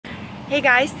Hey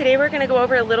guys, today we're going to go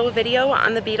over a little video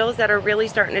on the beetles that are really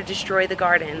starting to destroy the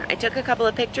garden. I took a couple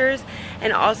of pictures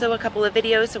and also a couple of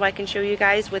videos so I can show you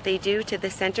guys what they do to the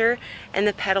center and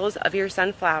the petals of your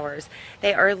sunflowers.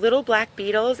 They are little black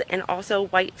beetles and also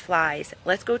white flies.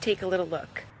 Let's go take a little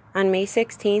look. On May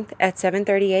 16th at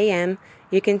 7:30 a.m.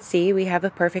 you can see we have a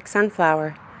perfect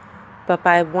sunflower. But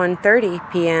by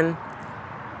 1:30 p.m.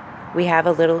 we have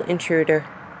a little intruder.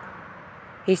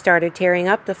 He started tearing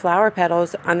up the flower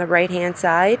petals on the right hand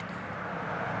side,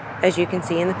 as you can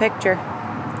see in the picture.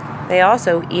 They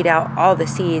also eat out all the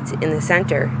seeds in the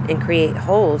center and create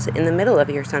holes in the middle of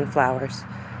your sunflowers.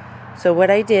 So what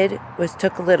I did was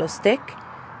took a little stick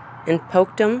and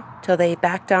poked them till they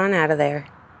backed on out of there.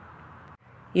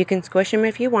 You can squish them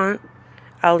if you want.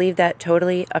 I'll leave that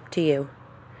totally up to you.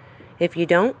 If you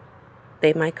don't,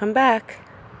 they might come back.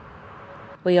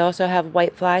 We also have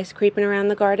white flies creeping around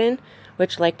the garden,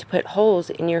 which like to put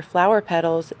holes in your flower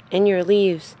petals and your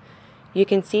leaves. You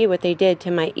can see what they did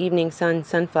to my evening sun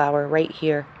sunflower right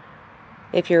here.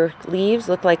 If your leaves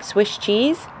look like Swiss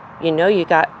cheese, you know you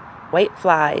got white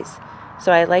flies.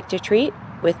 So I like to treat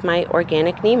with my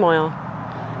organic neem oil.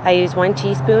 I use 1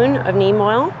 teaspoon of neem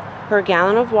oil per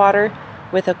gallon of water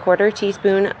with a 1/4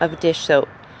 teaspoon of dish soap.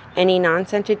 Any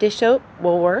non-scented dish soap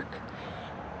will work.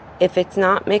 If it's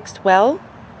not mixed well,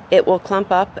 it will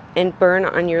clump up and burn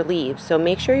on your leaves, so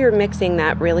make sure you're mixing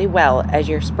that really well as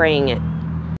you're spraying it.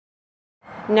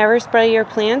 Never spray your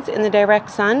plants in the direct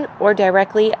sun or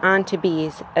directly onto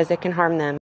bees, as it can harm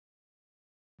them.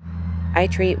 I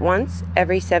treat once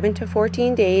every 7 to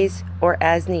 14 days or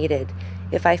as needed.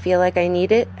 If I feel like I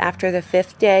need it after the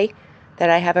 5th day that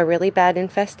I have a really bad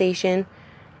infestation,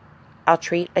 I'll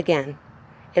treat again.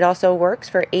 It also works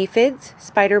for aphids,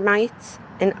 spider mites,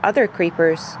 and other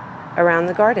creepers around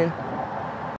the garden.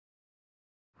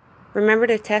 Remember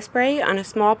to test spray on a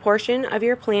small portion of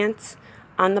your plants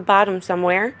on the bottom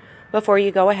somewhere before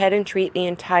you go ahead and treat the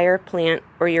entire plant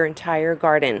or your entire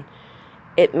garden.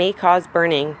 It may cause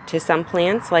burning to some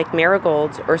plants like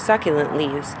marigolds or succulent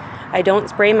leaves. I don't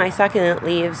spray my succulent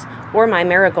leaves or my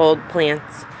marigold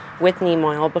plants with neem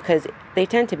oil because they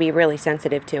tend to be really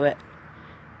sensitive to it.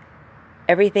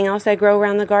 Everything else I grow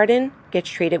around the garden gets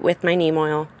treated with my neem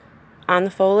oil, on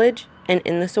the foliage and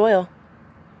in the soil.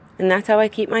 And that's how I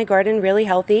keep my garden really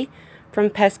healthy from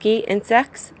pesky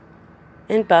insects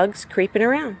and bugs creeping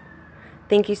around.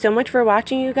 Thank you so much for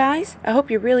watching, you guys. I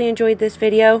hope you really enjoyed this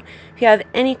video. If you have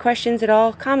any questions at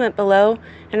all, comment below,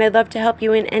 and I'd love to help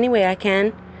you in any way I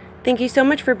can. Thank you so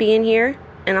much for being here,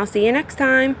 and I'll see you next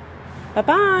time.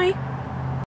 Bye-bye.